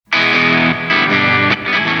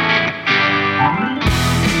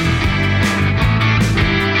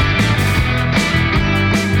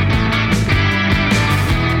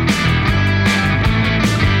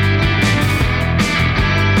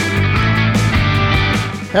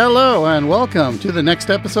Hello and welcome to the next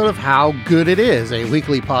episode of How Good It Is, a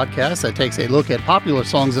weekly podcast that takes a look at popular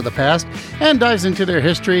songs of the past and dives into their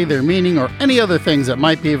history, their meaning, or any other things that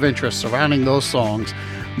might be of interest surrounding those songs.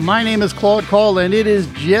 My name is Claude Cole and it is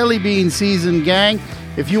Jelly Bean season, gang.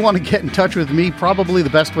 If you want to get in touch with me, probably the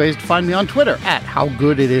best way is to find me on Twitter at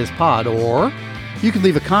HowGoodItIsPod, or you can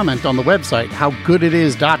leave a comment on the website,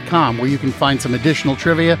 howgooditis.com, where you can find some additional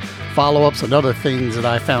trivia, follow-ups, and other thithings that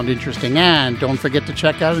I found interesting. And don't forget to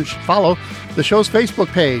check out and follow the show's Facebook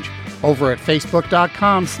page over at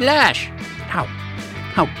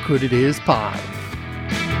facebook.com/HowGoodItIsPod.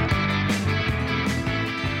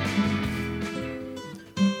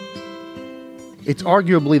 It's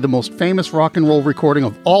arguably the most famous rock and roll recording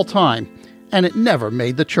of all time, and it never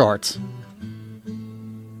made the charts.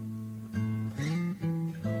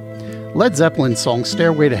 Led Zeppelin's song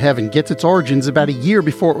Stairway to Heaven gets its origins about a year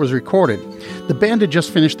before it was recorded. The band had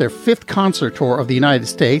just finished their 5th concert tour of the United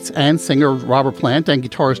States, and singer Robert Plant and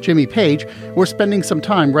guitarist Jimmy Page were spending some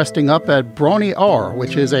time resting up at Bronny R,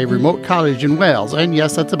 which is a remote cottage in Wales. And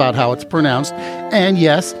yes, that's about how it's pronounced. And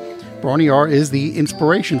yes, Bronny R is the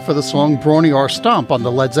inspiration for the song Bronny R Stomp on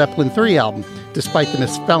the Led Zeppelin 3 album, despite the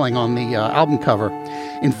misspelling on the album cover.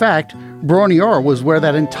 In fact, Bronny R was where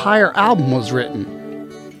that entire album was written.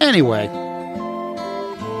 Anyway,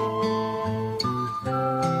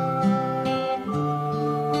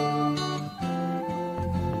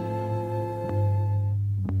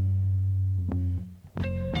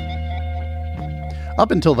 up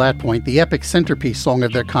until that point, the epic centerpiece song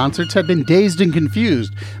of their concerts had been Dazed and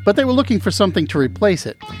Confused, but they were looking for something to replace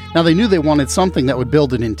it. Now, they knew they wanted something that would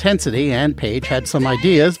build in intensity, and Page had some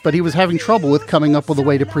ideas, but he was having trouble with coming up with a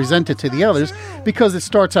way to present it to the others because it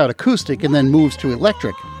starts out acoustic and then moves to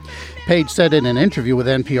electric. Page said in an interview with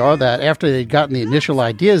NPR that after they'd gotten the initial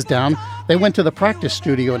ideas down, they went to the practice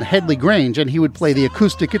studio in Headley Grange and he would play the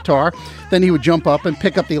acoustic guitar, then he would jump up and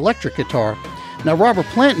pick up the electric guitar. Now, Robert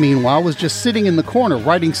Plant, meanwhile, was just sitting in the corner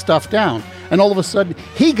writing stuff down, and all of a sudden,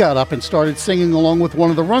 he got up and started singing along with one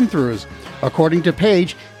of the run-throughs. According to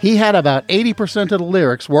Page, he had about 80% of the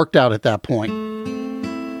lyrics worked out at that point.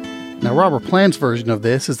 Now, Robert Plant's version of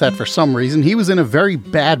this is that for some reason, he was in a very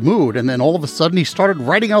bad mood, and then all of a sudden, he started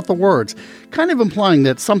writing out the words, kind of implying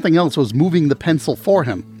that something else was moving the pencil for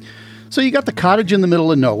him. So you got the cottage in the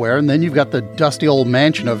middle of nowhere, and then you've got the dusty old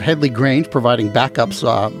mansion of Headley Grange providing backups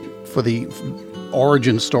for the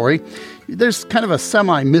origin story. There's kind of a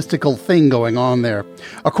semi-mystical thing going on there.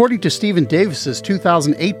 According to Stephen Davis's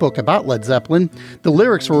 2008 book about Led Zeppelin, the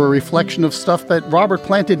lyrics were a reflection of stuff that Robert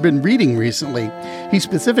Plant had been reading recently. He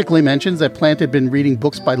specifically mentions that Plant had been reading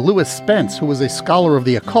books by Lewis Spence, who was a scholar of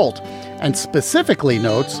the occult, and specifically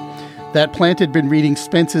notes that Plant had been reading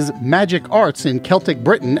Spence's Magic Arts in Celtic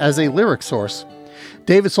Britain as a lyric source.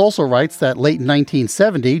 Davis also writes that late in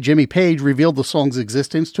 1970, Jimmy Page revealed the song's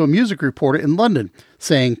existence to a music reporter in London,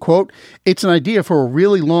 saying, quote, "It's an idea for a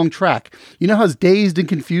really long track. You know how Dazed and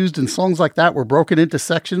Confused and songs like that were broken into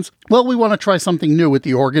sections? Well, we want to try something new with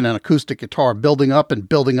the organ and acoustic guitar building up, and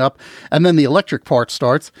then the electric part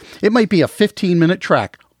starts. It might be a 15-minute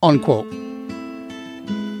track," unquote.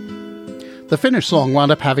 The finished song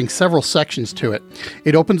wound up having several sections to it.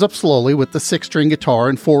 It opens up slowly with the 6-string guitar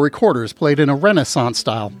and 4 recorders played in a Renaissance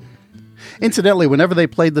style. Incidentally, whenever they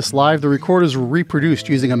played this live, the recorders were reproduced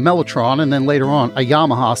using a Mellotron and then later on a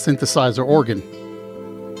Yamaha synthesizer organ.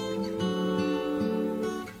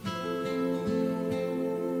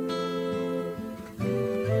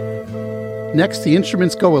 Next, the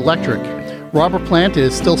instruments go electric. Robert Plant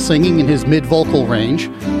is still singing in his mid-vocal range.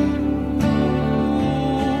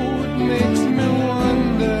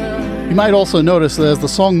 You might also notice that as the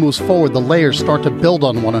song moves forward, the layers start to build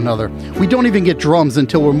on one another. We don't even get drums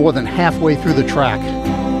until we're more than halfway through the track.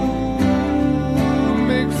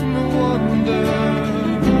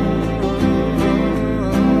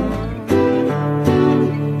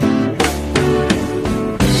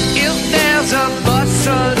 If there's a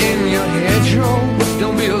bustle in your hedgerow,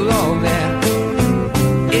 don't be alone there.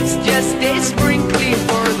 It's just a sprinkling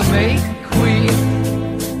for the May Queen.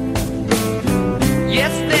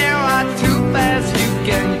 Yes, there are 2 paths you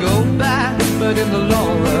can go by, but in the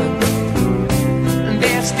long run,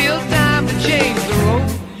 there's still time to change the road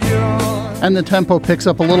you're on. And the tempo picks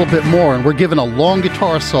up a little bit more, and we're given a long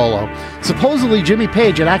guitar solo. Supposedly, Jimmy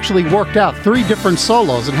Page had actually worked out 3 different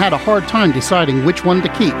solos and had a hard time deciding which one to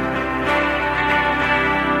keep.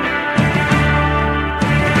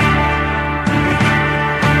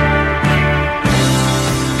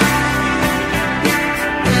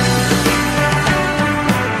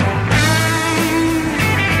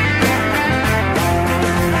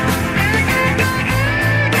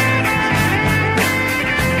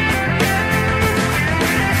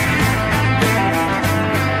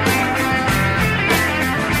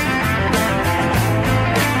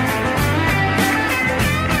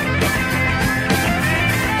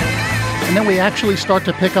 then we actually start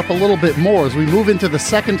to pick up a little bit more as we move into the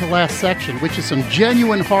second to last section, which is some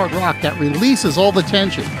genuine hard rock that releases all the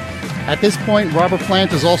tension. At this point, Robert Plant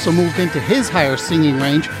has also moved into his higher singing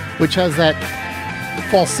range, which has that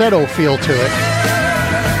falsetto feel to it.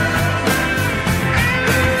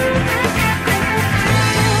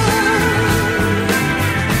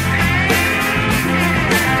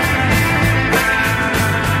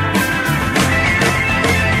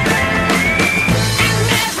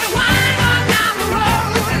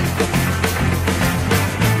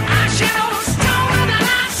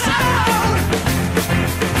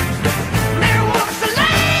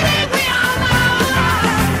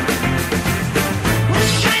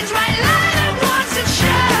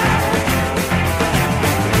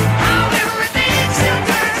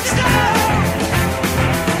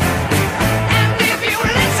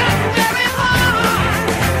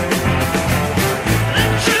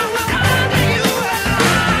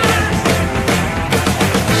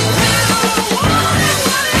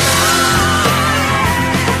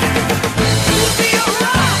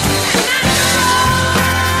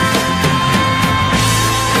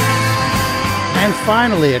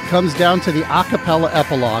 Finally, it comes down to the a cappella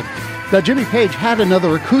epilogue. Now, Jimmy Page had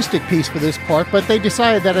another acoustic piece for this part, but they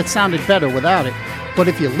decided that it sounded better without it. But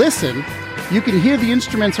if you listen, you can hear the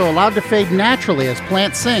instruments are allowed to fade naturally as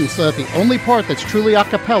Plant sings, so that the only part that's truly a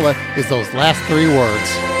cappella is those last three words.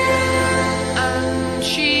 And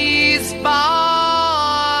she's buying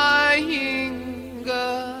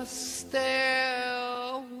a stairway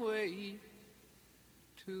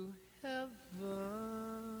to heaven.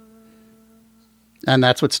 And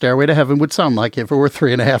that's what Stairway to Heaven would sound like if it were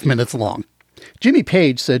 3.5 minutes long. Jimmy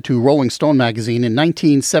Page said to Rolling Stone magazine in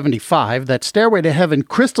 1975 that Stairway to Heaven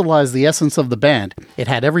crystallized the essence of the band. It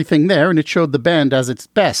had everything there, and it showed the band as its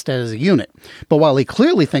best as a unit. But while he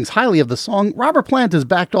clearly thinks highly of the song, Robert Plant has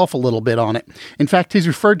backed off a little bit on it. In fact, he's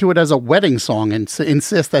referred to it as a wedding song and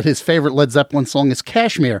insists that his favorite Led Zeppelin song is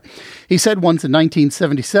Kashmir. He said once in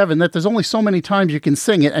 1977 that there's only so many times you can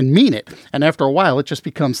sing it and mean it, and after a while it just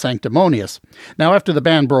becomes sanctimonious. Now, after the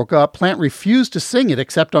band broke up, Plant refused to sing it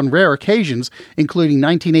except on rare occasions, including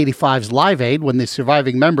 1985's Live Aid, when the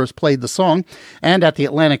surviving members played the song, and at the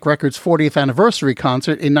Atlantic Records 40th anniversary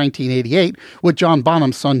concert in 1988, with John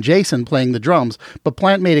Bonham's son Jason playing the drums. But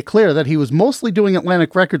Plant made it clear that he was mostly doing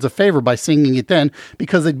Atlantic Records a favor by singing it then,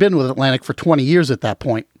 because they'd been with Atlantic for 20 years at that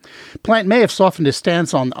point. Plant may have softened his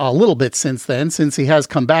stance on a little bit since then, since he has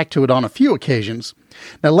come back to it on a few occasions.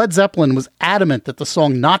 Now, Led Zeppelin was adamant that the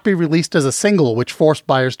song not be released as a single, which forced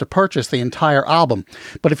buyers to purchase the entire album.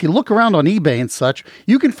 But if you look around on eBay and such,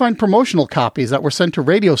 you can find promotional copies that were sent to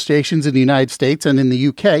radio stations in the United States and in the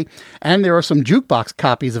UK, and there are some jukebox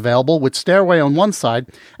copies available with Stairway on one side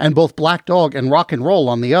and both Black Dog and Rock and Roll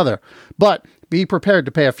on the other. But be prepared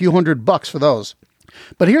to pay a few $100 for those.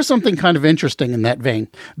 But here's something kind of interesting in that vein.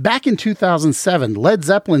 Back in 2007, Led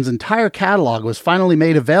Zeppelin's entire catalog was finally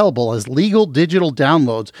made available as legal digital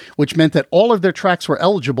downloads, which meant that all of their tracks were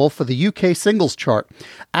eligible for the UK singles chart.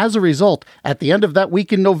 As a result, at the end of that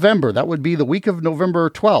week in November, that would be the week of November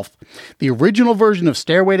 12th, the original version of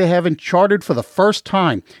Stairway to Heaven charted for the first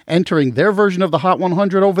time, entering their version of the Hot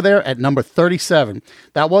 100 over there at number 37.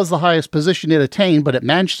 That was the highest position it attained, but it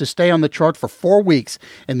managed to stay on the chart for 4 weeks.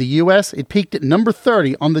 In the US, it peaked at number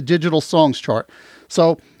 30 on the digital songs chart.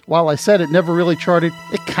 So, while I said it never really charted,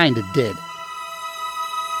 it kind of did.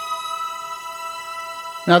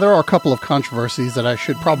 Now, there are a couple of controversies that I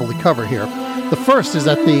should probably cover here. The first is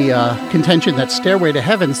that the contention that Stairway to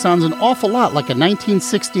Heaven sounds an awful lot like a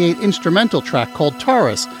 1968 instrumental track called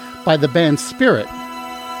Taurus by the band Spirit.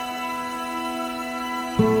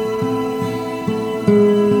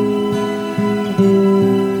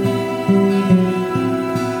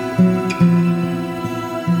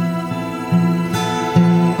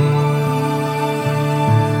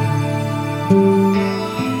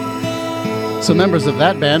 Some members of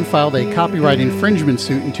that band filed a copyright infringement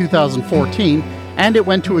suit in 2014, and it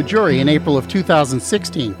went to a jury in April of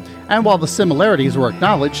 2016. And while the similarities were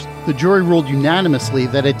acknowledged, the jury ruled unanimously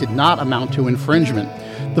that it did not amount to infringement.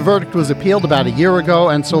 The verdict was appealed about a year ago,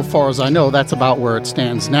 and so far as I know, that's about where it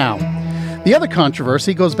stands now. The other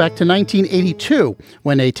controversy goes back to 1982,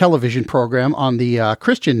 when a television program on the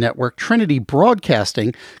Christian network Trinity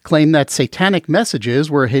Broadcasting claimed that satanic messages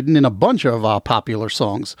were hidden in a bunch of popular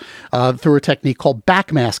songs through a technique called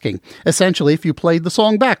backmasking. Essentially, if you played the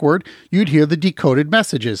song backward, you'd hear the decoded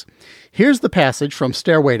messages. Here's the passage from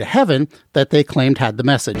Stairway to Heaven that they claimed had the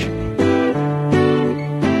message.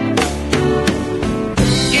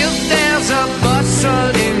 If there's a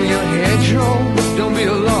bustle in your hedgerow, don't be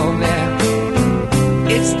alone there.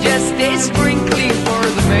 It's just a sprinkling for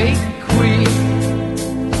the May Queen.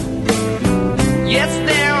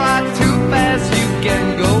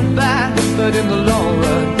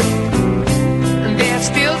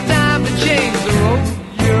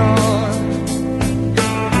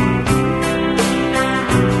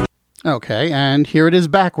 Okay, and here it is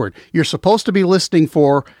backward. You're supposed to be listening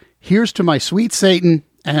for Here's to My Sweet Satan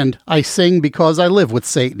and I Sing Because I Live with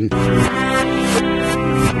Satan.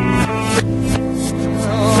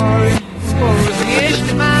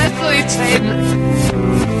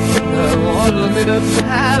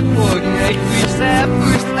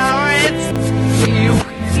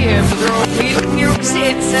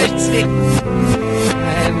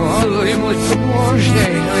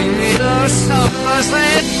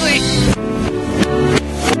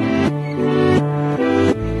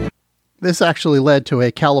 This actually led to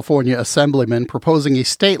a California assemblyman proposing a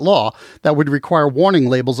state law that would require warning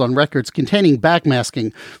labels on records containing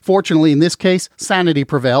backmasking. Fortunately, in this case, sanity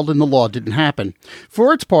prevailed and the law didn't happen.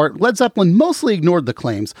 For its part, Led Zeppelin mostly ignored the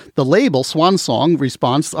claims. The label, Swan Song,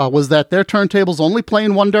 response was that their turntables only play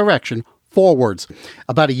in one direction, forwards.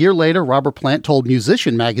 About a year later, Robert Plant told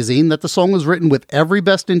Musician magazine that the song was written with every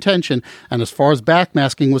best intention, and as far as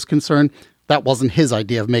backmasking was concerned, that wasn't his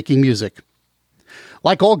idea of making music.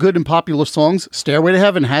 Like all good and popular songs, Stairway to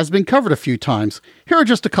Heaven has been covered a few times. Here are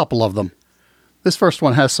just a couple of them. This first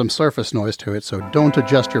one has some surface noise to it, so don't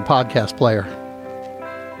adjust your podcast player.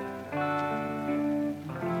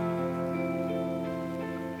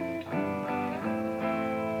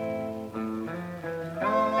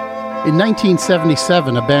 In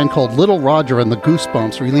 1977, a band called Little Roger and the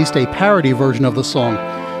Goosebumps released a parody version of the song.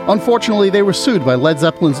 Unfortunately, they were sued by Led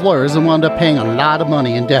Zeppelin's lawyers and wound up paying a lot of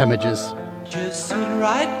money in damages. Just sit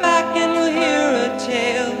right back and you'll hear a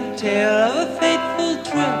tale of a fateful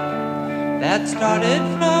trip that started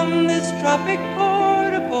from this tropic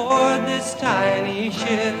port aboard this tiny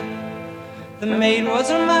ship. The mate was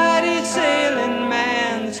a mighty sailing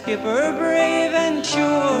man, the skipper brave and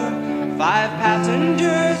sure. 5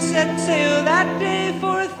 passengers set sail that day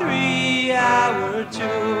for a 3-hour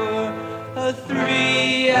tour. A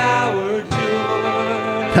 3-hour tour.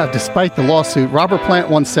 Now, despite the lawsuit, Robert Plant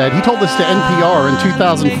once said, he told this to NPR in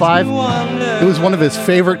 2005, it was one of his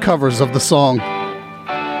favorite covers of the song.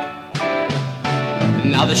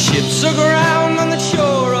 Now the ships are aground on the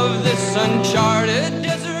shore of this uncharted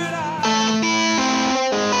desert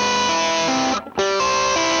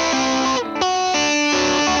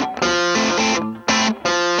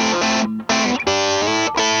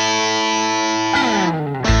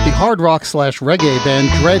The hard rock / reggae band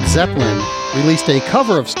Dread Zeppelin released a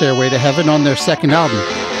cover of Stairway to Heaven on their second album.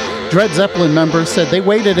 Dread Zeppelin members said they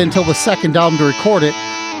waited until the second album to record it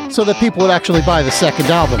so that people would actually buy the second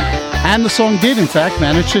album. And the song did, in fact,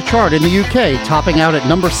 manage to chart in the UK, topping out at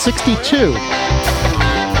number 62.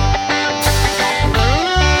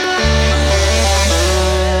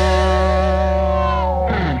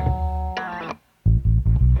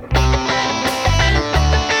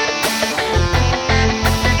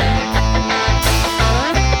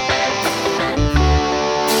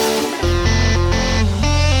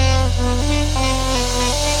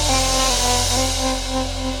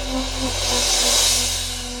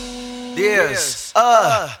 There's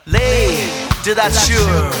a lady that's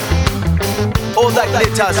sure all that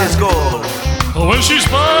glitters is gold. When she's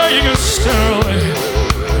buying a stairway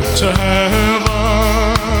to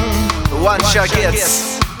heaven, One shall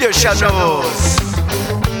gets, there shall knows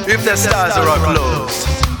if the stars are closed.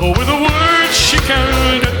 with a word she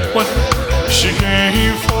can get what she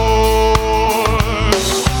came for.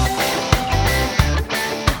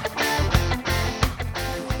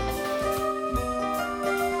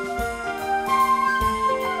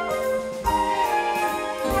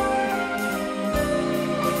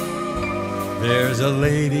 There's a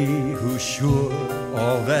lady who's sure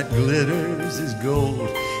all that glitters is gold,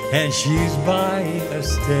 and she's buying a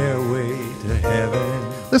stairway to heaven.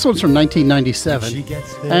 This one's from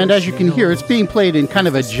 1997, and as you can hear, it's being played in kind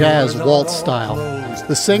of a jazz waltz style.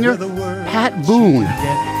 The singer, Pat Boone.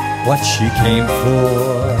 What she came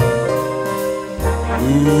for.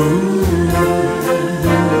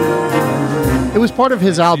 It was part of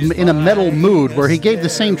his album In a Metal Mood, where he gave the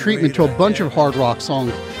same treatment to a bunch of hard rock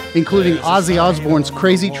songs, including Ozzy Osbourne's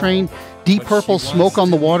Crazy Train, Deep Purple's Smoke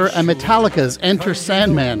on the Water, and Metallica's Enter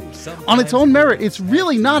Sandman. On its own merit, it's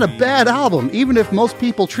really not a bad album, even if most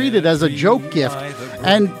people treat it as a joke gift,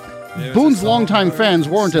 and Boone's longtime fans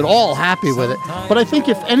weren't at all happy with it. But I think,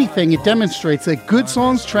 if anything, it demonstrates that good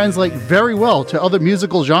songs translate very well to other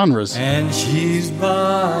musical genres. And she's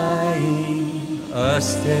buying a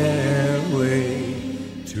stairway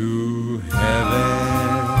to heaven.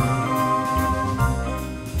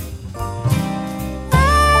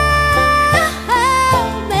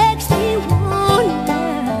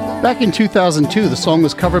 Back in 2002, the song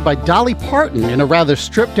was covered by Dolly Parton in a rather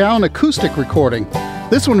stripped-down acoustic recording.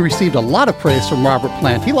 This one received a lot of praise from Robert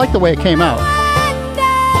Plant. He liked the way it came out.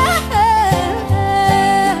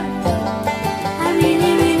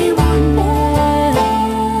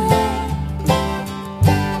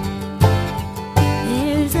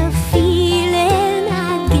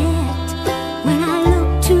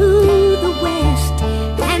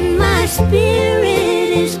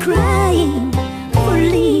 spirit is crying for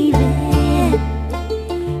leaving.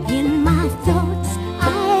 In my thoughts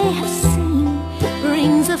I have seen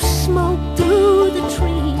rings of smoke through the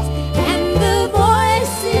trees and the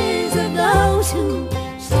voices of those who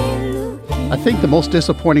stay looking. I think the most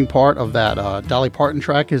disappointing part of that Dolly Parton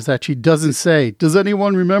track is that she doesn't say, "Does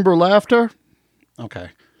anyone remember laughter?" Okay,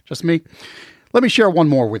 just me. Let me share one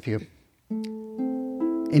more with you.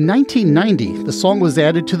 In 1990, the song was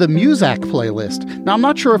added to the Muzak playlist. Now, I'm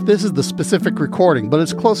not sure if this is the specific recording, but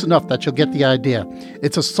it's close enough that you'll get the idea.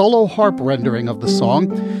 It's a solo harp rendering of the song,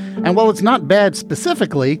 and while it's not bad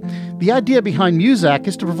specifically, the idea behind Muzak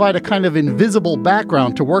is to provide a kind of invisible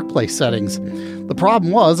background to workplace settings. The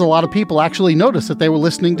problem was, a lot of people actually noticed that they were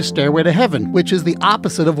listening to Stairway to Heaven, which is the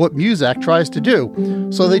opposite of what Muzak tries to do,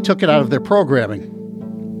 so they took it out of their programming.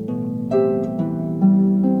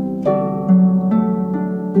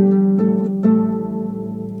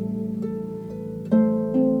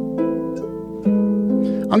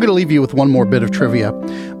 I'm going to leave you with one more bit of trivia.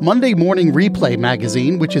 Monday Morning Replay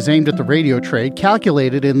magazine, which is aimed at the radio trade,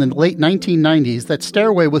 calculated in the late 1990s that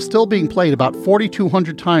Stairway was still being played about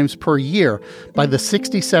 4,200 times per year by the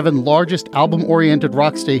 67 largest album-oriented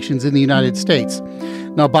rock stations in the United States.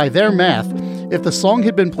 Now, by their math, if the song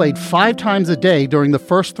had been played 5 times a day during the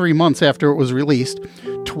first 3 months after it was released,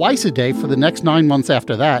 twice a day for the next 9 months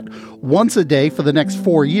after that, once a day for the next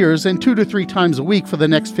 4 years, and 2 to 3 times a week for the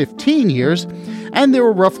next 15 years, and there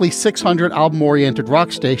were roughly 600 album-oriented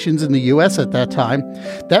rock stations in the U.S. at that time,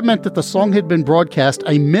 that meant that the song had been broadcast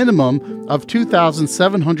a minimum of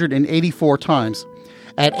 2,784 times.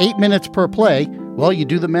 At 8 minutes per play, well, you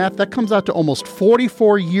do the math, that comes out to almost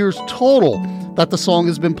 44 years total that the song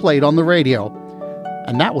has been played on the radio.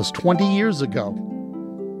 And that was 20 years ago.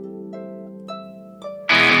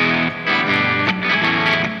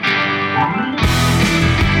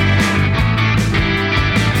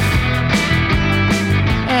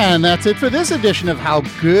 And that's it for this edition of How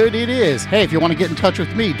Good It Is. Hey, if you want to get in touch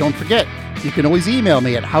with me, don't forget, you can always email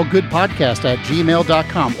me at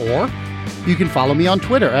howgoodpodcast@gmail.com, or you can follow me on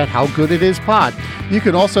Twitter at howgooditispod. You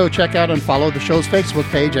can also check out and follow the show's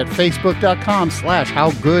Facebook page at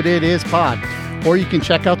facebook.com/howgooditispod. Or you can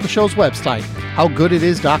check out the show's website,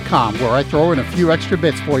 howgooditis.com, where I throw in a few extra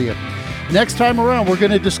bits for you. Next time around, we're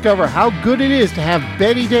going to discover how good it is to have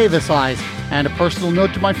Betty Davis eyes. And a personal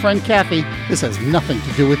note to my friend Kathy, this has nothing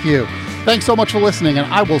to do with you. Thanks so much for listening,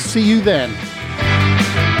 and I will see you then.